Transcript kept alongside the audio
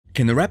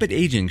Can the rapid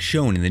aging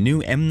shown in the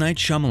new M. Night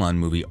Shyamalan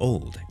movie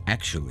Old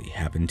actually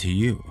happen to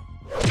you?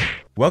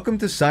 Welcome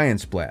to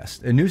Science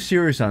Blast, a new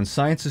series on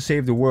science to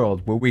save the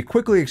world where we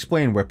quickly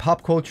explain where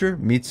pop culture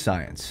meets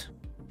science.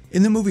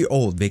 In the movie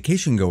Old,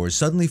 vacation goers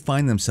suddenly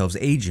find themselves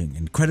aging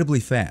incredibly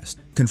fast,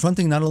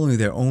 confronting not only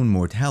their own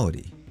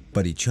mortality,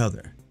 but each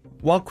other.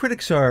 While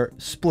critics are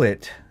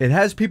split, it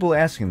has people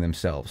asking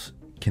themselves,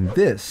 can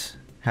this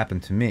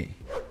happen to me?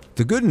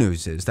 The good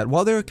news is that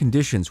while there are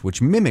conditions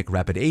which mimic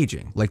rapid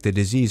aging, like the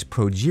disease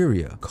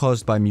progeria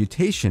caused by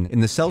mutation in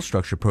the cell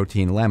structure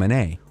protein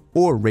LMN-A,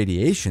 or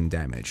radiation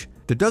damage,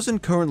 there doesn't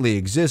currently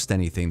exist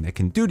anything that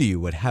can do to you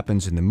what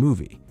happens in the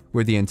movie,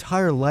 where the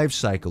entire life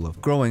cycle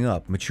of growing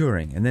up,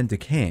 maturing, and then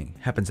decaying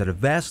happens at a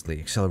vastly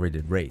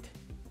accelerated rate.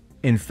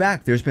 In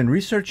fact, there's been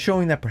research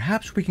showing that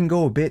perhaps we can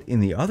go a bit in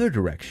the other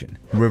direction,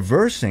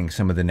 reversing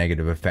some of the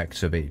negative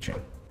effects of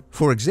aging.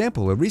 For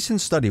example, a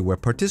recent study where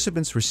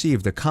participants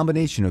received a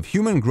combination of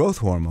human growth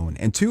hormone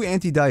and two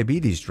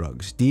anti-diabetes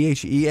drugs,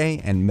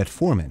 DHEA and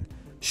metformin,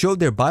 showed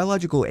their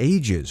biological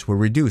ages were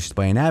reduced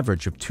by an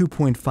average of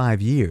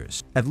 2.5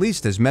 years, at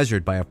least as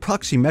measured by a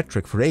proxy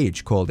metric for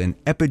age called an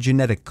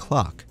epigenetic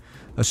clock,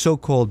 a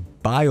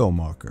so-called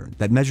biomarker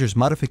that measures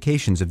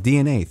modifications of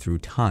DNA through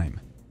time.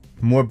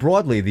 More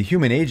broadly, the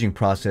human aging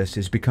process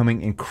is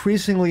becoming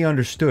increasingly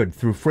understood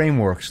through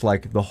frameworks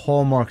like the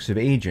hallmarks of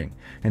aging,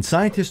 and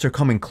scientists are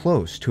coming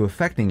close to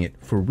affecting it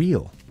for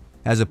real,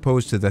 as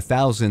opposed to the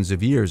thousands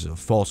of years of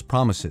false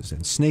promises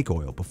and snake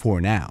oil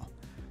before now.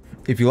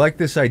 If you like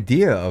this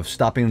idea of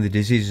stopping the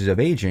diseases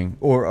of aging,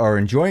 or are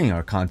enjoying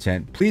our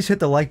content, please hit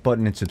the like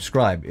button and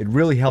subscribe. It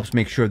really helps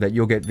make sure that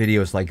you'll get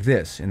videos like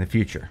this in the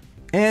future.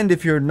 And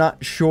if you're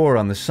not sure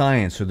on the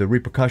science or the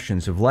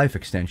repercussions of life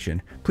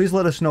extension, please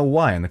let us know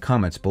why in the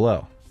comments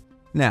below.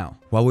 Now,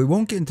 while we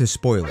won't get into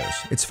spoilers,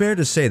 it's fair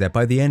to say that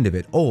by the end of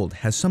it, Old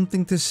has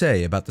something to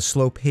say about the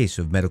slow pace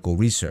of medical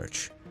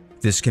research.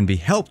 This can be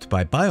helped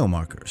by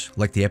biomarkers,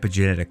 like the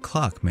epigenetic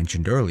clock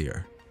mentioned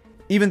earlier.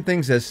 Even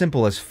things as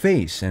simple as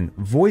face and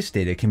voice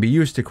data can be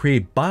used to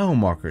create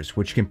biomarkers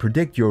which can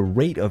predict your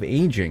rate of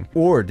aging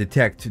or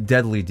detect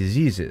deadly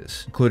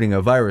diseases, including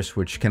a virus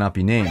which cannot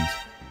be named.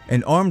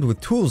 And armed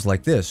with tools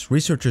like this,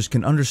 researchers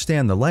can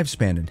understand the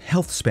lifespan and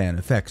health span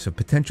effects of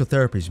potential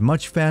therapies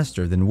much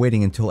faster than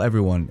waiting until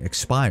everyone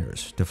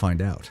expires to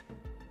find out.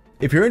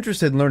 If you're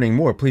interested in learning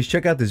more, please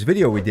check out this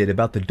video we did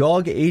about the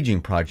Dog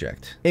Aging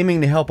Project, aiming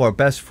to help our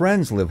best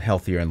friends live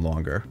healthier and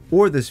longer,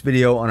 or this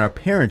video on our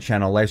parent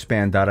channel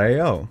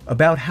LifespanIO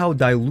about how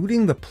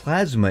diluting the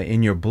plasma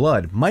in your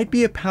blood might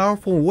be a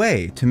powerful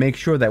way to make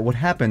sure that what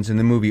happens in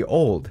the movie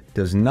Old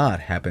does not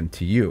happen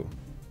to you,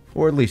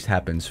 or at least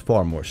happens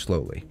far more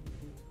slowly.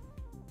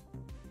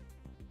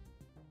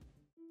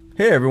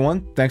 Hey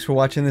everyone, thanks for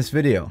watching this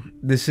video.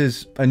 This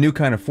is a new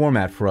kind of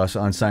format for us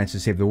on Science to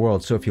Save the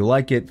World, so if you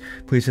like it,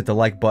 please hit the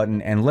like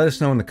button and let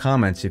us know in the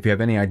comments if you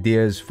have any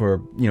ideas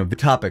for, the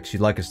topics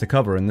you'd like us to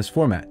cover in this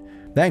format.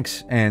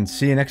 Thanks, and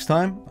see you next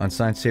time on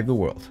Science to Save the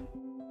World.